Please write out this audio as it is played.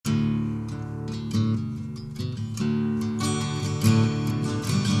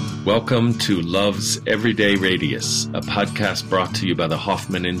Welcome to Love's Everyday Radius, a podcast brought to you by the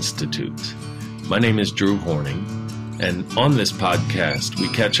Hoffman Institute. My name is Drew Horning, and on this podcast, we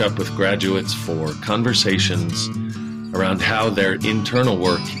catch up with graduates for conversations around how their internal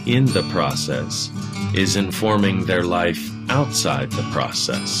work in the process is informing their life outside the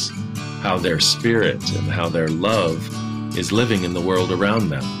process, how their spirit and how their love is living in the world around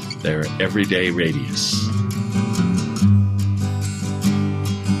them, their everyday radius.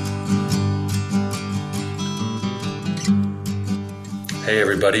 Hey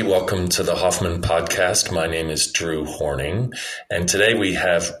everybody, welcome to the Hoffman Podcast. My name is Drew Horning, and today we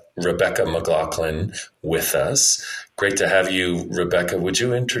have Rebecca McLoughlin with us. Great to have you, Rebecca. Would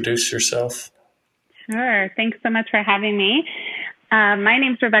you introduce yourself? Sure. Thanks so much for having me. My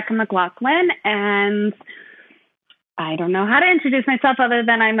name's Rebecca McLoughlin, and I don't know how to introduce myself other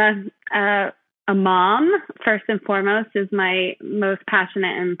than I'm a mom. First and foremost is my most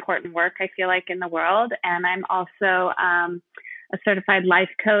passionate and important work, I feel like, in the world. And I'm also a certified life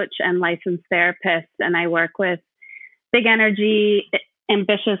coach and licensed therapist, and I work with big energy,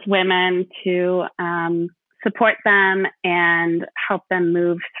 ambitious women to support them and help them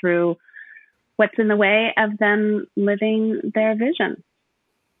move through what's in the way of them living their vision.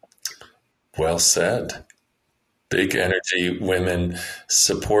 Well said. Big energy women,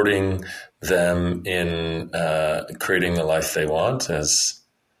 supporting them in creating the life they want as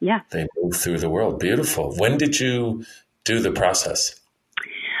they move through the world. Beautiful. When did you do the process?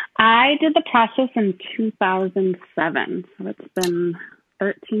 I did the process in 2007, so it's been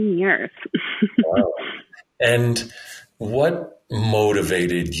 13 years. Wow. And what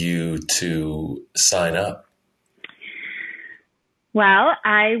motivated you to sign up? Well,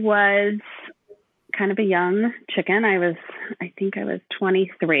 I was kind of a young chicken. I think I was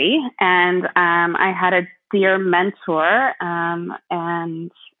 23, and I had a dear mentor,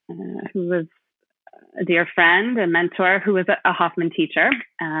 and who was a dear friend and mentor who was a Hoffman teacher.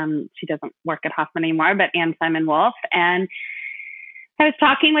 She doesn't work at Hoffman anymore, but Anne Simon Wolf. And I was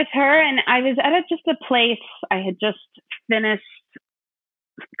talking with her, and I was at just a place. I had just finished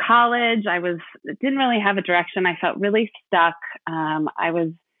college. Didn't really have a direction. I felt really stuck. I was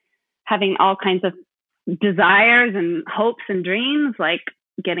having all kinds of desires and hopes and dreams, like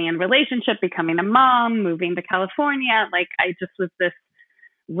getting in a relationship, becoming a mom, moving to California. Like I just was this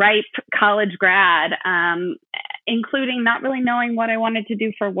ripe college grad, including not really knowing what I wanted to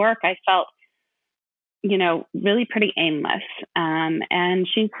do for work. I felt, really pretty aimless. And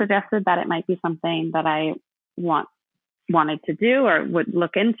she suggested that it might be something that I wanted to do or would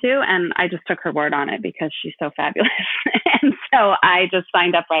look into. And I just took her word on it because she's so fabulous. And so I just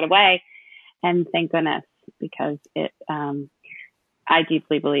signed up right away. And thank goodness, because it, I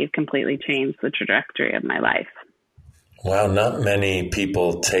deeply believe, completely changed the trajectory of my life. Wow, not many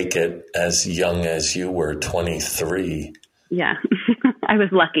people take it as young as you were, 23. Yeah, I was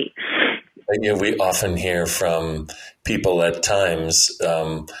lucky. We often hear from people at times,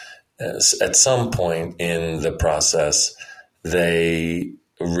 at some point in the process, they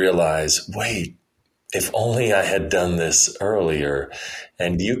realize, wait, if only I had done this earlier.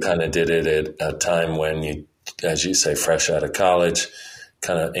 And you kind of did it at a time when you, as you say, fresh out of college,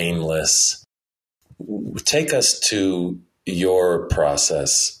 kind of aimless. Take us to your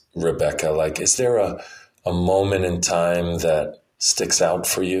process, Rebecca. Like, is there a moment in time that sticks out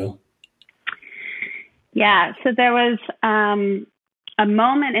for you? Yeah. So there was a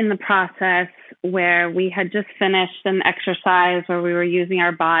moment in the process where we had just finished an exercise where we were using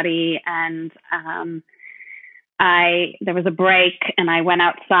our body, and there was a break, and I went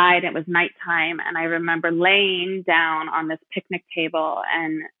outside. It was nighttime, and I remember laying down on this picnic table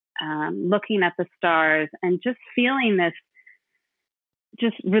and looking at the stars and just feeling this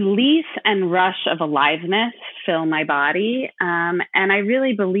just release and rush of aliveness fill my body. And I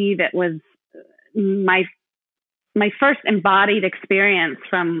really believe it was my first embodied experience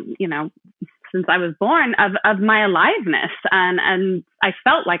from, since I was born of my aliveness. And I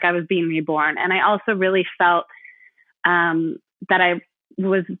felt like I was being reborn. And I also really felt that I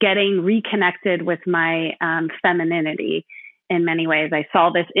was getting reconnected with my femininity. In many ways, I saw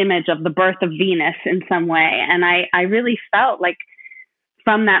this image of the birth of Venus in some way. And I really felt like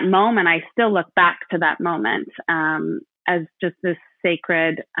from that moment, I still look back to that moment as just this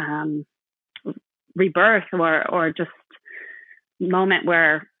sacred rebirth or just moment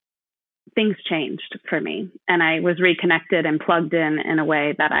where things changed for me. And I was reconnected and plugged in a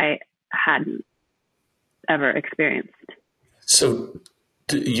way that I hadn't ever experienced. So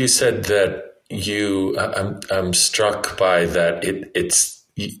you said that I'm struck by that.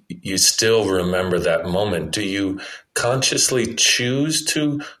 You still remember that moment. Do you consciously choose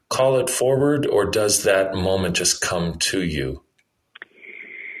to call it forward, or does that moment just come to you?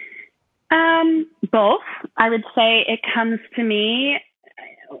 Both. I would say it comes to me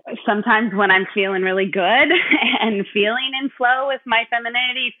sometimes when I'm feeling really good and feeling in flow with my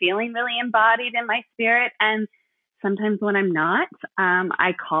femininity, feeling really embodied in my spirit. And sometimes when I'm not,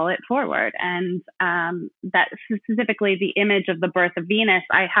 I call it forward. And that specifically the image of the birth of Venus,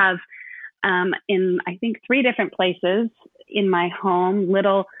 I have in, I think, 3 different places in my home,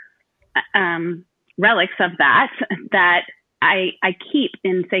 little relics of that I keep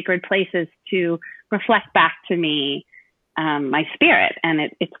in sacred places to reflect back to me my spirit. And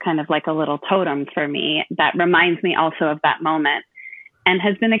it's kind of like a little totem for me that reminds me also of that moment, and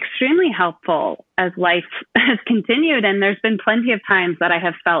has been extremely helpful as life has continued. And there's been plenty of times that I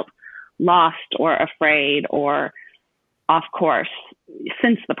have felt lost or afraid or off course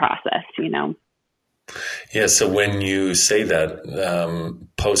since the process, Yeah. So when you say that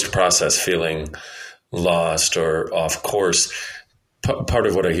post-process feeling lost or off course, part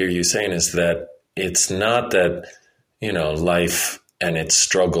of what I hear you saying is that it's not that, life and its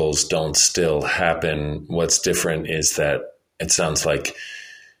struggles don't still happen. What's different is that it sounds like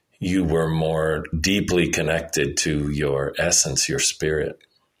you were more deeply connected to your essence, your spirit.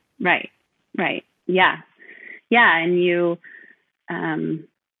 Right. Yeah. And you're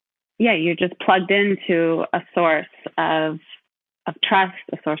just plugged into a source of trust,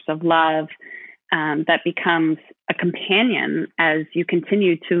 a source of love, that becomes a companion as you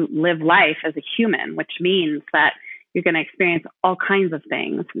continue to live life as a human, which means that you're going to experience all kinds of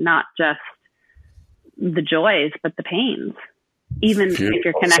things, not just the joys, but the pains, even Beautiful. If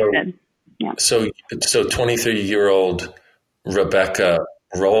you're connected. So 23-year-old Rebecca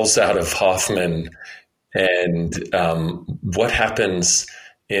rolls out of Hoffman, and what happens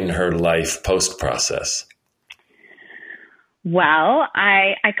in her life post-process? Well,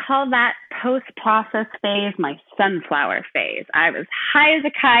 I call that post-process phase my sunflower phase. I was high as a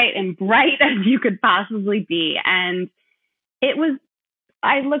kite and bright as you could possibly be. And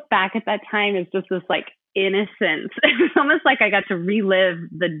I look back at that time as just this like innocence. It was almost like I got to relive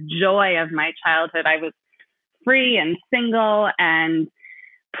the joy of my childhood. I was free and single and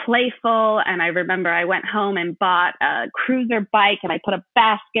playful. And I remember I went home and bought a cruiser bike and I put a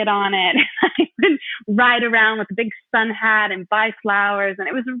basket on it. I would ride around with a big sun hat and buy flowers. And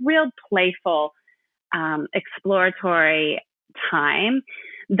it was a real playful, exploratory time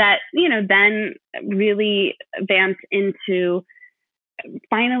that, then really vamped into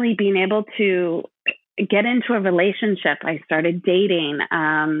finally being able to get into a relationship. I started dating.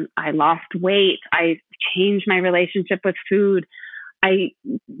 I lost weight. I changed my relationship with food. I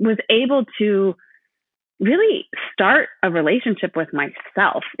was able to really start a relationship with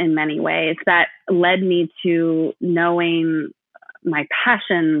myself in many ways that led me to knowing my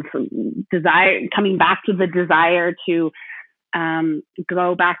passions, desire, coming back to the desire to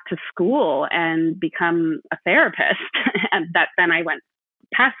go back to school and become a therapist. And that then I went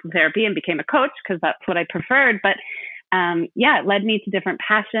past therapy and became a coach because that's what I preferred. But it led me to different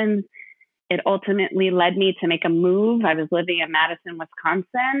passions. It ultimately led me to make a move. I was living in Madison,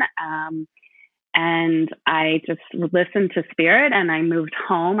 Wisconsin, and I just listened to spirit and I moved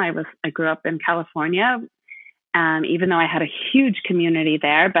home. I grew up in California, even though I had a huge community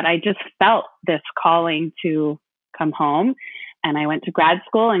there, but I just felt this calling to come home. And I went to grad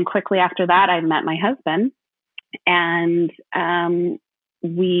school, and quickly after that, I met my husband, and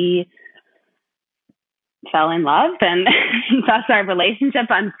we fell in love, and thus our relationship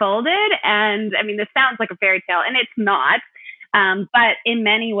unfolded. And I mean, this sounds like a fairy tale, and it's not, but in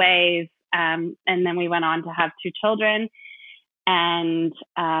many ways. And then we went on to have 2 children, and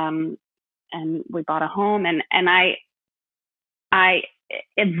we bought a home, and I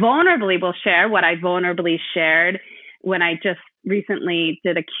vulnerably will share what I vulnerably shared when I just recently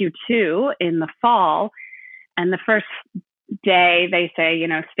did a Q2 in the fall. And the first day they say,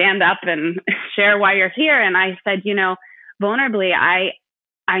 stand up and share why you're here. And I said, vulnerably,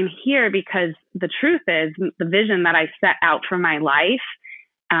 I'm here because the truth is the vision that I set out for my life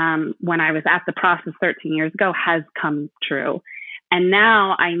when I was at the process 13 years ago has come true. And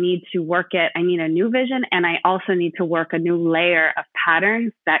now I need to work it. I need a new vision. And I also need to work a new layer of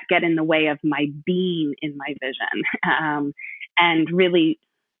patterns that get in the way of my being in my vision, and really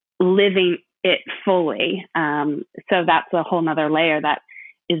living it fully. So that's a whole nother layer that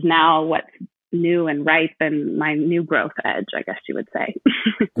is now what's new and ripe and my new growth edge, I guess you would say.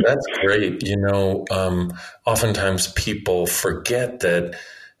 That's great. Oftentimes people forget that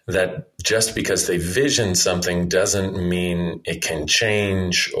just because they vision something doesn't mean it can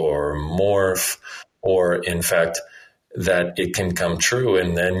change or morph, or in fact, that it can come true.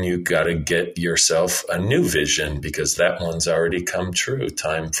 And then you got to get yourself a new vision because that one's already come true.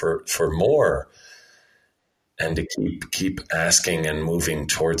 Time for more, and to keep asking and moving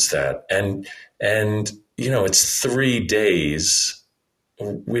towards that. And it's 3 days.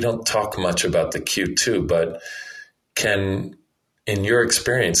 We don't talk much about the Q2, but in your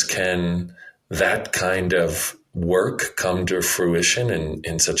experience, can that kind of work come to fruition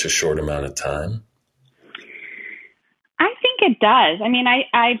in such a short amount of time? I think it does. I mean,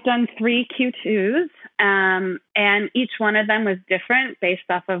 I've done 3 Q2s, and each one of them was different based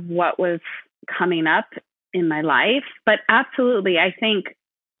off of what was coming up in my life. But absolutely, I think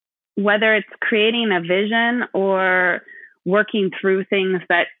whether it's creating a vision or working through things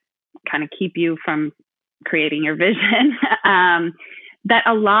that kind of keep you from creating your vision,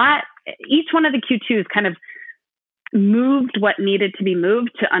 each one of the Q2s kind of moved what needed to be moved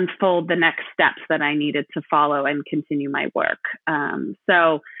to unfold the next steps that I needed to follow and continue my work.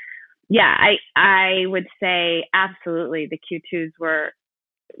 So yeah, I would say absolutely the Q2s were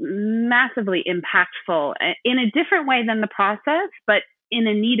massively impactful in a different way than the process, but in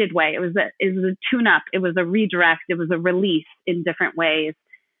a needed way. It was a tune-up. It was a redirect. It was a release in different ways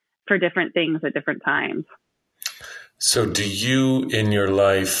for different things at different times. So do you in your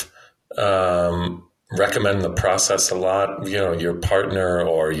life recommend the process a lot? Your partner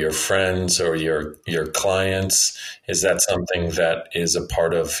or your friends or your clients, is that something that is a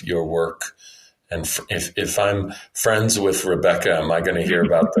part of your work? And if I'm friends with Rebecca, am I going to hear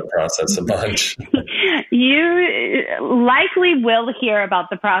about the process a bunch? You likely will hear about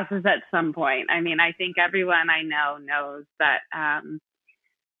the process at some point. I mean, I think everyone I know knows that,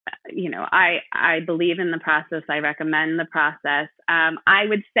 I believe in the process. I recommend the process. I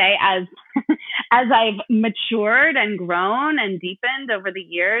would say as I've matured and grown and deepened over the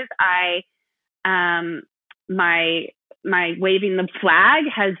years, my waving the flag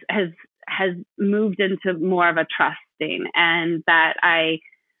has moved into more of a trusting, and that I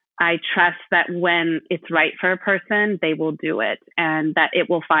trust that when it's right for a person, they will do it and that it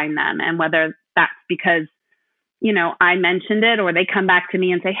will find them. And whether that's because, I mentioned it or they come back to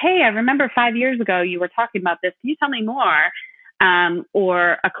me and say, hey, I remember 5 years ago you were talking about this. Can you tell me more?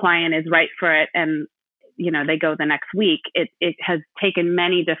 Or a client is right for it and, they go the next week. It has taken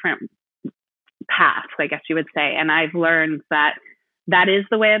many different paths, I guess you would say. And I've learned that is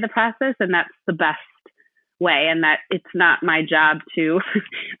the way of the process, and that's the best way, and that it's not my job to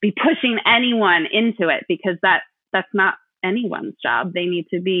be pushing anyone into it, because that's not anyone's job. They need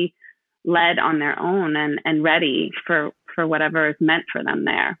to be led on their own and ready for whatever is meant for them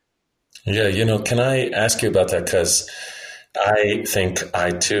there. Yeah, can I ask you about that? Because I think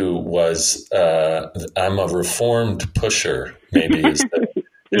I too was, I'm a reformed pusher, maybe is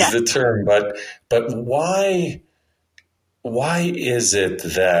the term, but why is it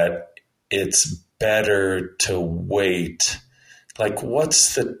that it's better to wait? Like,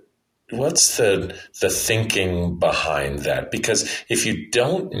 what's the thinking behind that? Because if you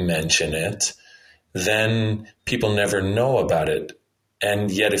don't mention it, then people never know about it.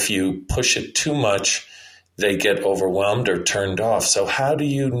 And yet if you push it too much, they get overwhelmed or turned off. So how do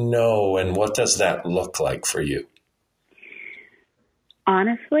you know, and what does that look like for you?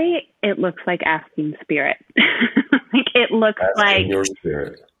 Honestly, it looks like asking spirit. It looks like your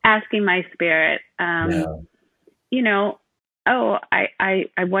spirit. Asking my spirit. I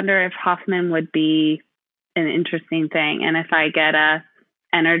wonder if Hoffman would be an interesting thing. And if I get a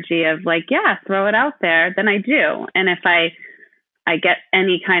energy of like, yeah, throw it out there, then I do. And if I get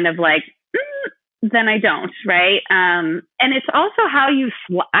any kind of like, then I don't, right? And it's also how it's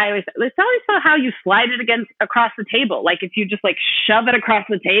always how you slide it across the table. Like if you just like shove it across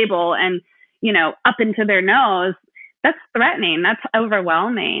the table and, up into their nose, that's threatening. That's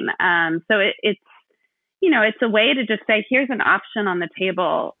overwhelming. So it's a way to just say, here's an option on the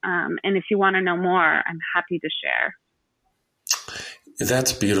table. And if you want to know more, I'm happy to share.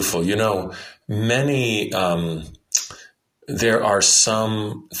 That's beautiful. There are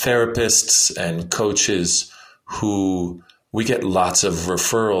some therapists and coaches who we get lots of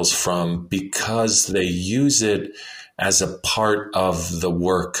referrals from because they use it as a part of the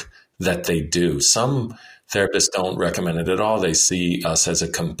work that they do. Some therapists don't recommend it at all. They see us as a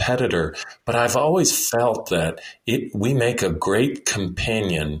competitor. But I've always felt that we make a great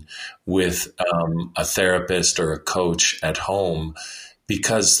companion with a therapist or a coach at home,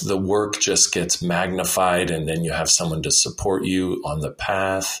 because the work just gets magnified, and then you have someone to support you on the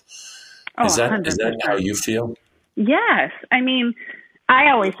path. Oh, is that how you feel? Yes. I mean,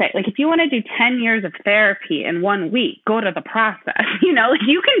 I always say, like, if you want to do 10 years of therapy in 1 week, go to the process. You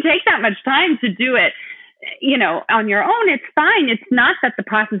can take that much time to do it, on your own, it's fine. It's not that the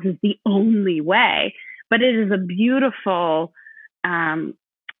process is the only way, but it is a beautiful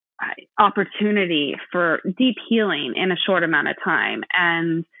opportunity for deep healing in a short amount of time.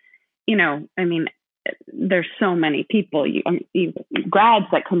 And, there's so many people, you grads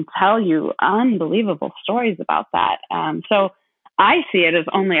that can tell you unbelievable stories about that. So I see it as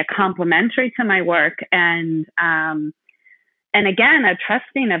only a complementary to my work. And again, a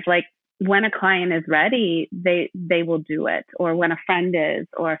trusting of like, when a client is ready, they will do it, or when a friend is,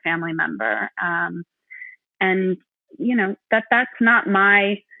 or a family member. And that's not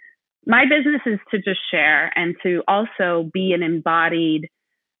my business is to just share and to also be an embodied,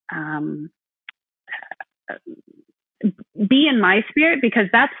 be in my spirit, because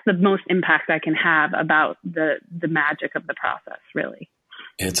that's the most impact I can have about the magic of the process, really.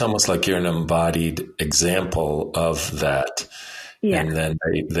 It's almost like you're an embodied example of that. Yeah. And then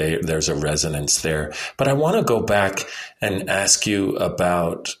there's a resonance there. But I want to go back and ask you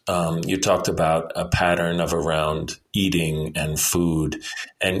about, you talked about a pattern of around eating and food.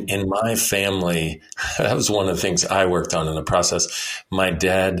 And in my family, that was one of the things I worked on in the process. My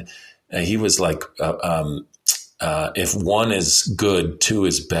dad, he was like, if one is good, two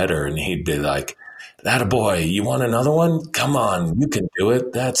is better. And he'd be like, "Attaboy, you want another one? Come on, you can do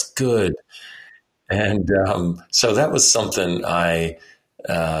it. That's good." And so that was something I,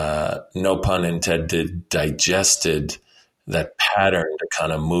 no pun intended, digested that pattern to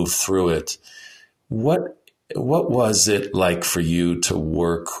kind of move through it. What was it like for you to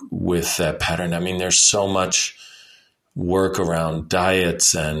work with that pattern? I mean, there's so much work around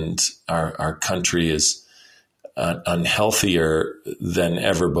diets, and our country is unhealthier than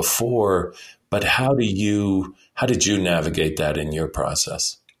ever before. But how did you navigate that in your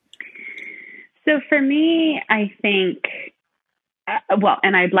process? So for me, I think,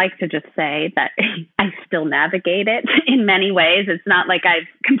 and I'd like to just say that I still navigate it in many ways. It's not like I've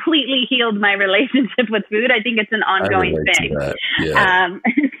completely healed my relationship with food. I think it's an ongoing thing. Yeah.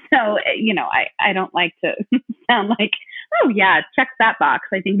 So, I don't like to sound like, oh yeah, check that box.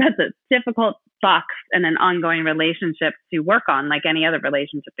 I think that's a difficult box and an ongoing relationship to work on, like any other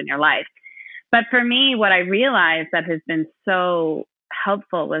relationship in your life. But for me, what I realized that has been so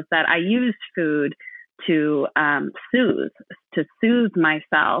helpful was that I used food to soothe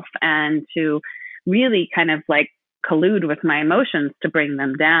myself and to really kind of like collude with my emotions to bring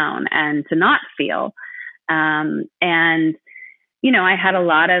them down and to not feel. I had a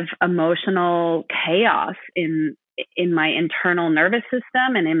lot of emotional chaos in my internal nervous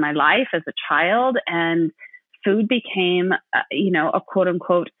system and in my life as a child, and food became, a quote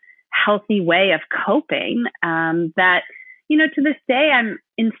unquote healthy way of coping, that, to this day, I'm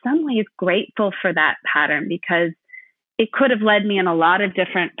in some ways grateful for that pattern, because it could have led me in a lot of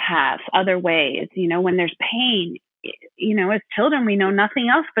different paths, other ways. When there's pain, as children, we know nothing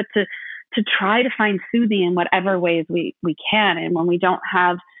else but to try to find soothing in whatever ways we can. And when we don't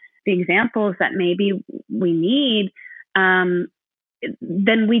have the examples that maybe we need,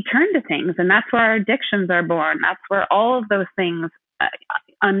 then we turn to things, and that's where our addictions are born. That's where all of those things,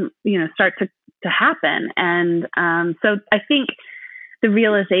 start to happen. And so I think the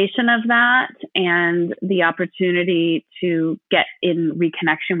realization of that and the opportunity to get in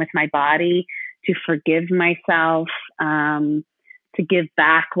reconnection with my body, to forgive myself, to give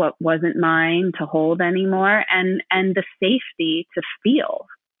back what wasn't mine to hold anymore, and the safety to feel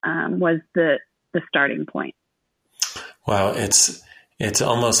was the starting point. Wow, it's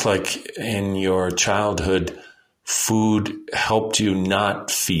almost like in your childhood, food helped you not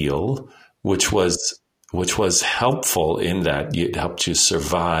feel, which was helpful in that it helped you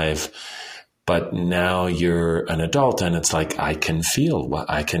survive. But now you're an adult, and it's like, I can feel,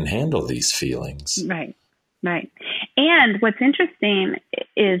 I can handle these feelings. Right. And what's interesting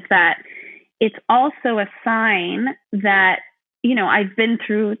is that it's also a sign that, I've been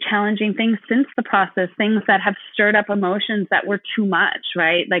through challenging things since the process, things that have stirred up emotions that were too much,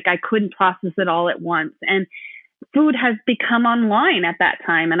 right? Like I couldn't process it all at once. And food has become online at that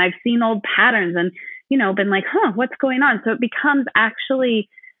time. And I've seen old patterns and, been like, what's going on? So it becomes actually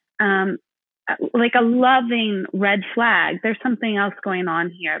like a loving red flag. There's something else going on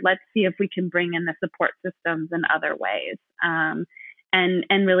here. Let's see if we can bring in the support systems in other ways, and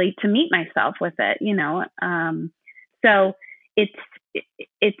really to meet myself with it, So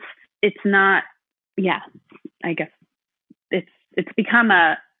it's not, I guess it's become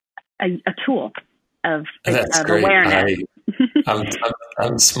a tool of awareness.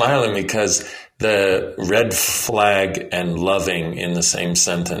 I'm smiling because the red flag and loving in the same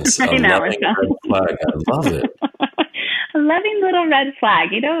sentence. Red flag. I love it. I loving little red flag.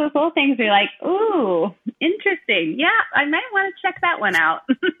 Those little things where you're like, ooh, interesting. Yeah, I might want to check that one out.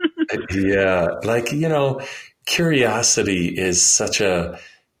 Yeah. Like, curiosity is such a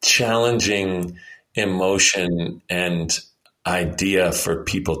challenging emotion and idea for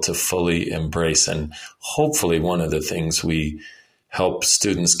people to fully embrace. And hopefully one of the things we help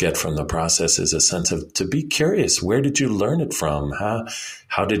students get from the process is a sense of to be curious. Where did you learn it from?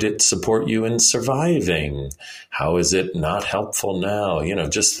 How did it support you in surviving? How is it not helpful now?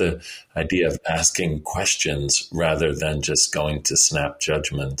 Just the idea of asking questions rather than just going to snap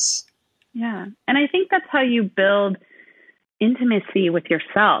judgments. Yeah. And I think that's how you build intimacy with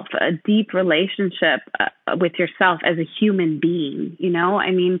yourself, a deep relationship with yourself as a human being.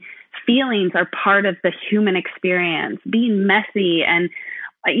 Feelings are part of the human experience. Being messy and,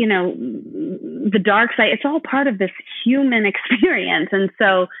 the dark side, it's all part of this human experience. And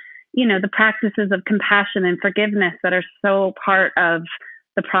so, the practices of compassion and forgiveness that are so part of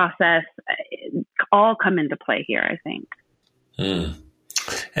the process all come into play here, I think.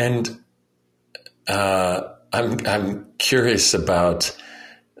 And I'm curious about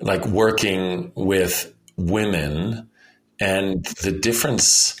like working with women and the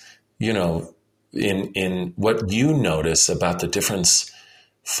difference, in what you notice about the difference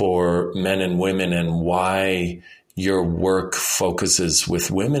for men and women and why your work focuses with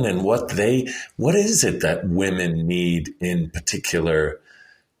women and what is it that women need in particular,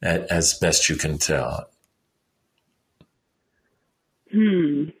 as best you can tell?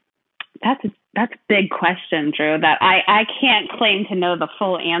 That's a big question, Drew, that I can't claim to know the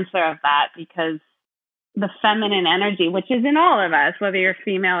full answer of that, because the feminine energy, which is in all of us, whether you're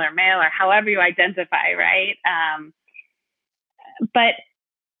female or male or however you identify, right? But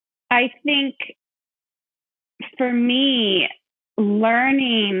I think for me,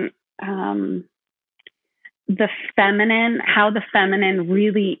 learning the feminine, how the feminine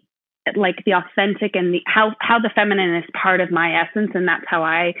really, like the authentic and how the feminine is part of my essence, and that's how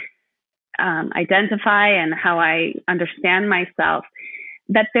I identify and how I understand myself,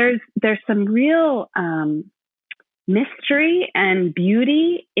 that there's some real mystery and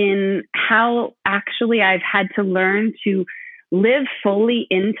beauty in how actually I've had to learn to live fully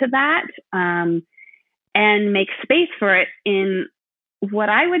into that and make space for it in what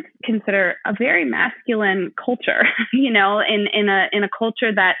I would consider a very masculine culture, in a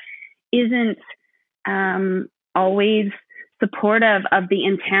culture that isn't always supportive of the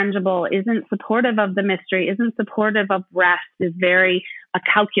intangible, isn't supportive of the mystery, isn't supportive of rest, is very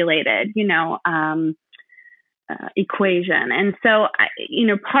calculated, equation. And so,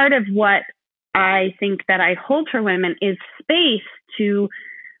 part of what I think that I hold for women is space to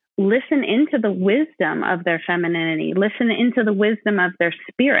listen into the wisdom of their femininity, listen into the wisdom of their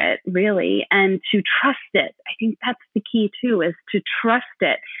spirit, really, and to trust it. I think that's the key too, is to trust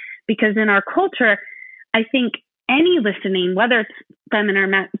it. Because in our culture, I think any listening, whether it's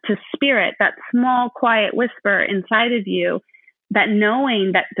feminine or to spirit, that small, quiet whisper inside of you, that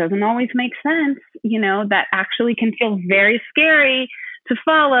knowing that doesn't always make sense, that actually can feel very scary to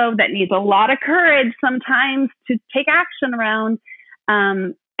follow, that needs a lot of courage sometimes to take action around,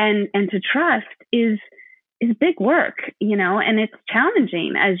 and to trust is big work, and it's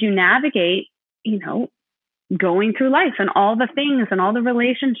challenging as you navigate, going through life and all the things and all the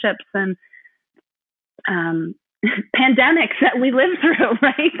relationships and pandemics that we live through,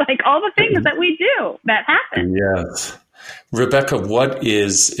 right? Like all the things that we do that happen. Yes. Rebecca, what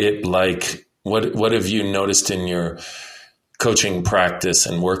is it like? What have you noticed in your coaching practice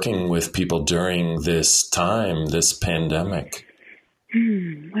and working with people during this time, this pandemic?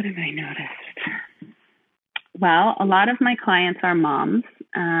 What have I noticed? Well, a lot of my clients are moms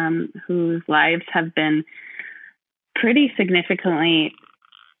whose lives have been pretty significantly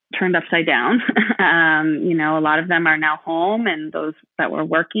turned upside down. A lot of them are now home, and those that were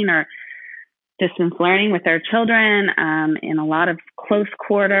working are distance learning with their children in a lot of close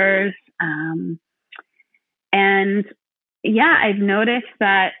quarters. And yeah, I've noticed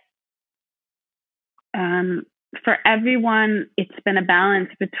that for everyone, it's been a balance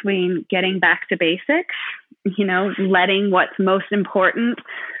between getting back to basics, letting what's most important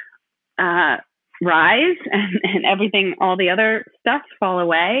rise and everything, all the other stuff fall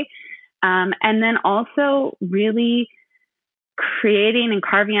away. And then also really creating and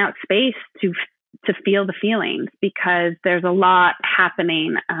carving out space to feel the feelings, because there's a lot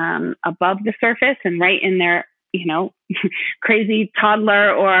happening above the surface and right in their, crazy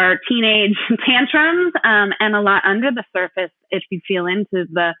toddler or teenage tantrums, and a lot under the surface if you feel into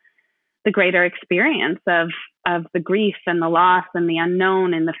the greater experience of the grief and the loss and the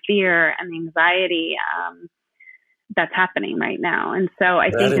unknown and the fear and the anxiety that's happening right now. And so I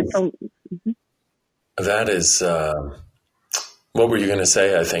think that is, what were you going to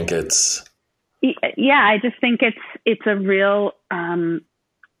say? I think it's, I just think it's a real,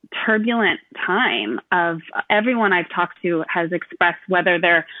 turbulent time. Of everyone I've talked to has expressed, whether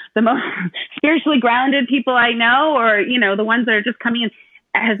they're the most spiritually grounded people I know, or, the ones that are just coming in,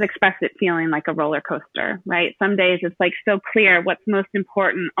 has expressed it feeling like a roller coaster, right? Some days it's like so clear what's most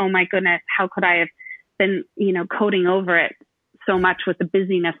important. Oh my goodness, how could I have been, coding over it so much with the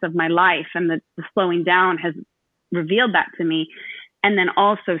busyness of my life, and the slowing down has revealed that to me. And then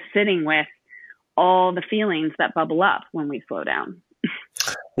also sitting with all the feelings that bubble up when we slow down.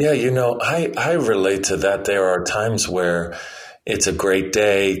 Yeah, I relate to that. There are times where it's a great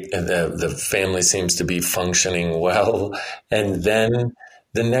day and the family seems to be functioning well. And then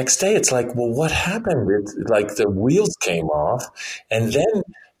the next day it's like, well, what happened? It's like the wheels came off. And then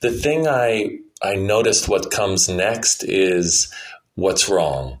the thing I noticed what comes next is what's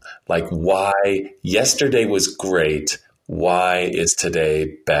wrong. Like, why yesterday was great. Why is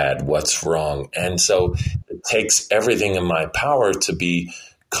today bad? What's wrong? And so it takes everything in my power to be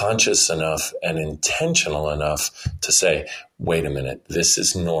conscious enough and intentional enough to say, wait a minute, this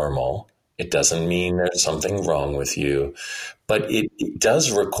is normal. It doesn't mean there's something wrong with you, but it does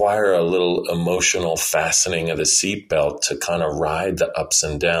require a little emotional fastening of the seatbelt to kind of ride the ups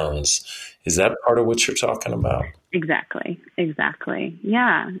and downs. Is that part of what you're talking about? Exactly.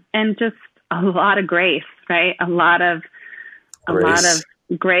 Yeah. And just a lot of grace, right? A lot of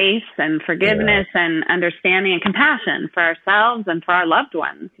grace and forgiveness and understanding and compassion for ourselves and for our loved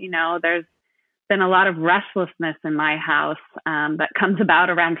ones. There's been a lot of restlessness in my house that comes about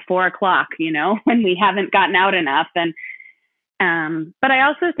around 4:00, when we haven't gotten out enough. And but I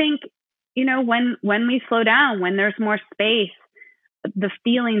also think, when we slow down, when there's more space, the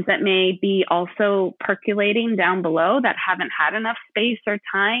feelings that may be also percolating down below that haven't had enough space or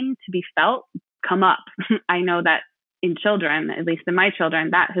time to be felt come up. I know that in children, at least in my children,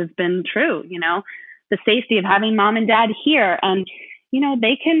 that has been true. The safety of having mom and dad here, and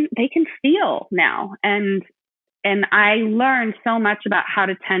they can feel now. And I learned so much about how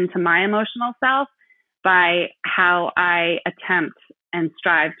to tend to my emotional self by how I attempt and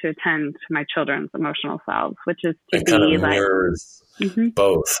strive to attend to my children's emotional selves, which is to be like mirrors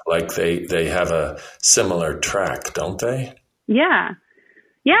both. Like they have a similar track, don't they? Yeah,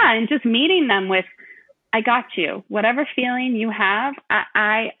 and just meeting them with, I got you. Whatever feeling you have,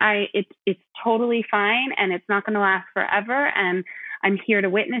 it's totally fine, and it's not going to last forever. And I'm here to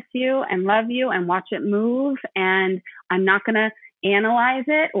witness you and love you and watch it move. And I'm not going to analyze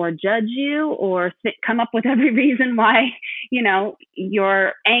it or judge you or come up with every reason why,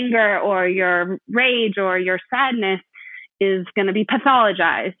 your anger or your rage or your sadness is going to be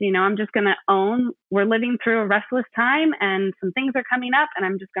pathologized. I'm just going to own we're living through a restless time and some things are coming up, and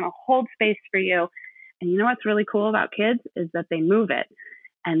I'm just going to hold space for you. And what's really cool about kids is that they move it,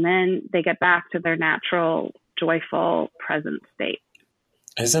 and then they get back to their natural, joyful, present state.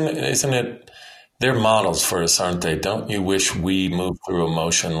 Isn't it? They're models for us, aren't they? Don't you wish we moved through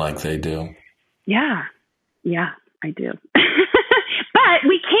emotion like they do? Yeah, I do. But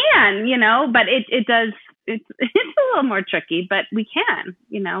we can, but it does. It's a little more tricky, but we can,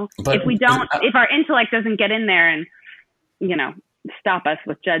 But if we don't, if our intellect doesn't get in there and, stop us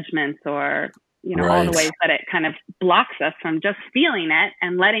with judgments or, right, all the ways that it kind of blocks us from just feeling it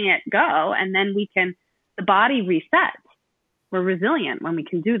and letting it go. And then the body resets. We're resilient when we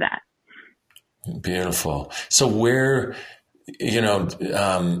can do that. Beautiful. So where,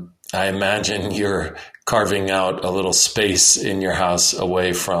 I imagine you're carving out a little space in your house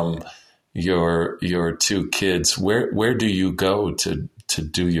away from your two kids. Where do you go to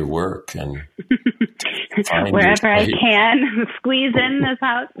do your work and wherever I can squeeze in this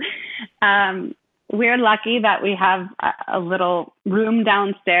house? We're lucky that we have a little room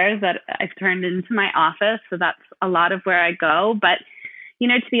downstairs that I've turned into my office. So that's a lot of where I go. But,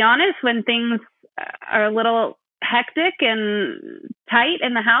 to be honest, when things are a little hectic and tight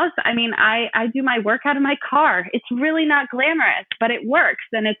in the house, I do my work out of my car. It's really not glamorous, but it works.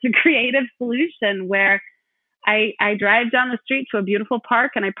 And it's a creative solution where I drive down the street to a beautiful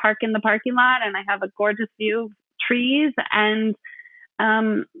park and I park in the parking lot and I have a gorgeous view of trees and,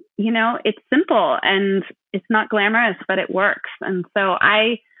 it's simple and it's not glamorous, but it works. And so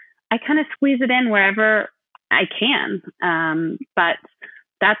I kind of squeeze it in wherever I can. But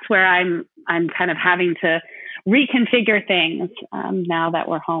that's where I'm kind of having to reconfigure things now that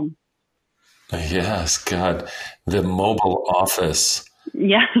we're home. Yes, God, the mobile office.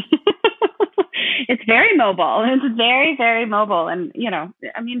 Yeah. It's very mobile. It's very, very mobile. And,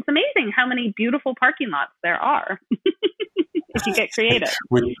 I mean, it's amazing how many beautiful parking lots there are if you get creative.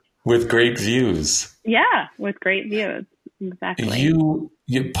 With great views. Yeah, with great views. Exactly.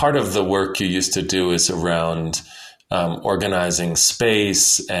 You part of the work you used to do is around organizing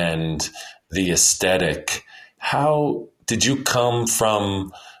space and the aesthetic. How did you come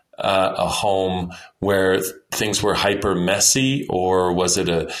from a home where things were hyper messy, or was it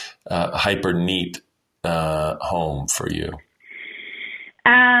a hyper neat home for you?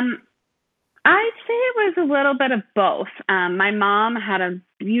 I'd say it was a little bit of both. My mom had a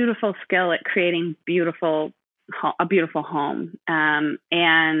beautiful skill at creating a beautiful home,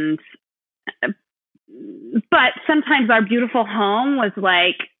 but sometimes our beautiful home was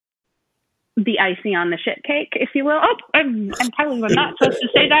like the icing on the shit cake, if you will. Oh, I'm probably not supposed to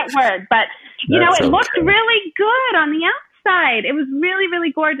say that word, but it looked really good on the outside. It was really,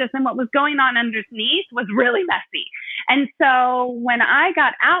 really gorgeous, and what was going on underneath was really messy. And so when I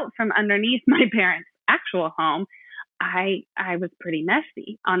got out from underneath my parents' actual home, I was pretty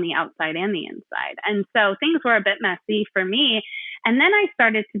messy on the outside and the inside. And so things were a bit messy for me. And then I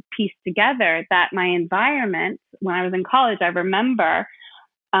started to piece together that my environment, when I was in college, I remember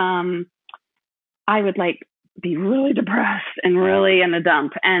I would be really depressed and really in a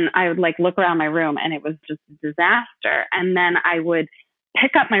dump. And I would look around my room and it was just a disaster. And then I would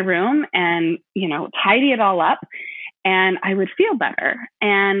pick up my room and, tidy it all up, and I would feel better.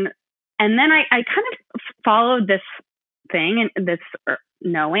 And then I kind of followed this thing and this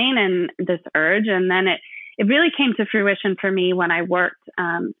knowing and this urge. And then it really came to fruition for me when I worked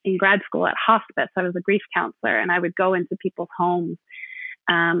in grad school at hospice. I was a grief counselor, and I would go into people's homes.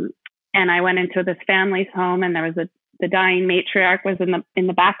 And I went into this family's home, and there was the dying matriarch was in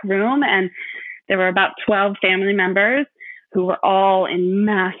the back room, and there were about 12 family members who were all in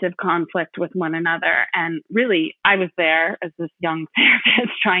massive conflict with one another. And really, I was there as this young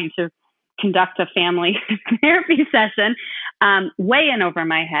therapist trying to conduct a family therapy session, way in over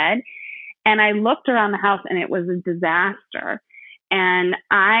my head. And I looked around the house, and it was a disaster. And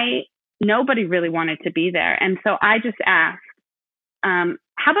nobody really wanted to be there. And so I just asked,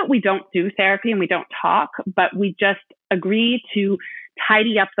 how about we don't do therapy and we don't talk, but we just agree to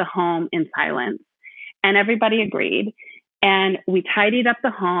tidy up the home in silence? And everybody agreed. And we tidied up the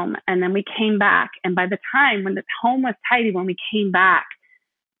home, and then we came back. And by the time when the home was tidy, when we came back,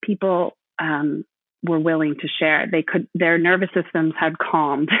 people were willing to share. Their nervous systems had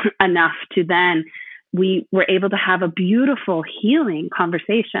calmed enough to then we were able to have a beautiful healing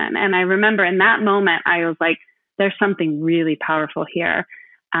conversation. And I remember in that moment, I was like, there's something really powerful here.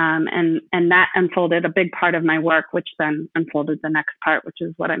 And that unfolded a big part of my work, which then unfolded the next part, which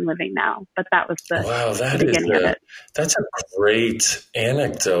is what I'm living now. But that was the beginning of it. That's a great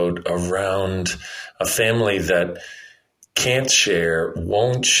anecdote around a family that can't share,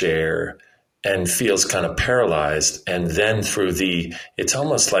 won't share, and feels kind of paralyzed. And then it's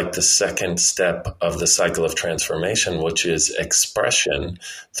almost like the second step of the cycle of transformation, which is expression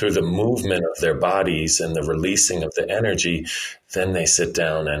through the movement of their bodies and the releasing of the energy. Then they sit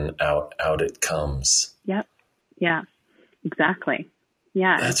down and out it comes. Yep. Yeah, exactly.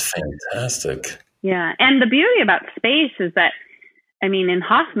 Yeah. That's fantastic. Yeah. And the beauty about space is that, I mean, in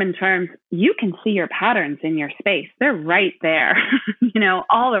Hoffman terms, you can see your patterns in your space. They're right there,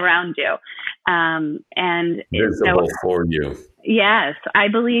 all around you. And visible for you. Yes. I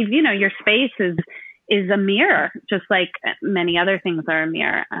believe, your space is a mirror, just like many other things are a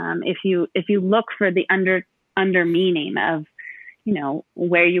mirror. If you look for the under meaning of,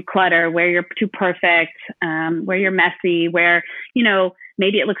 where you clutter, where you're too perfect, where you're messy, where,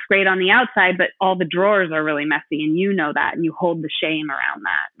 maybe it looks great on the outside, but all the drawers are really messy, and that, and you hold the shame around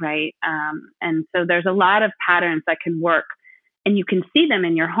that, right? And so there's a lot of patterns that can work, and you can see them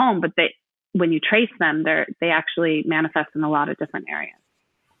in your home, but when you trace them, they actually manifest in a lot of different areas.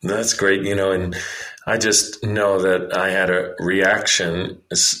 That's great, and I just know that I had a reaction,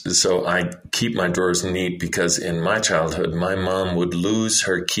 so I keep my drawers neat, because in my childhood, my mom would lose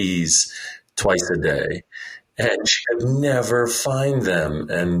her keys twice a day, and she could never find them.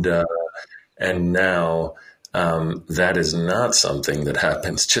 And now that is not something that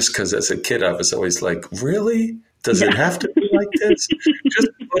happens, just because as a kid, I was always like, really? Does it have to be like this? Just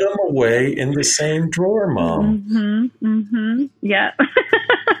put them away in the same drawer, Mom. Mm-hmm, mm-hmm. Yeah.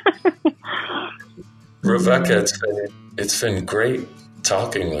 Rebecca, it's been great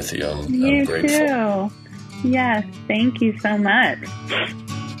talking with you. I'm grateful. Too. Yes, thank you so much.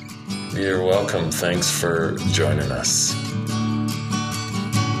 You're welcome. Thanks for joining us.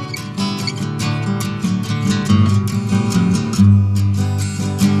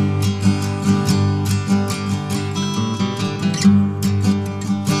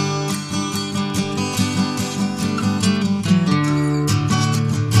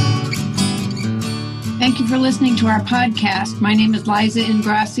 Thank you for listening to our podcast. My name is Liza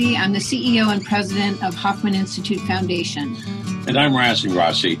Ingrassi. I'm the CEO and president of Hoffman Institute Foundation. And I'm Raz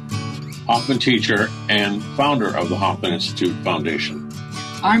Ingrassi, Hoffman teacher and founder of the Hoffman Institute Foundation.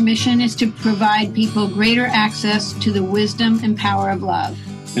 Our mission is to provide people greater access to the wisdom and power of love.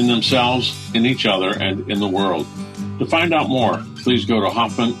 In themselves, in each other, and in the world. To find out more, please go to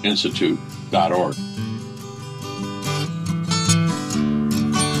hoffmaninstitute.org.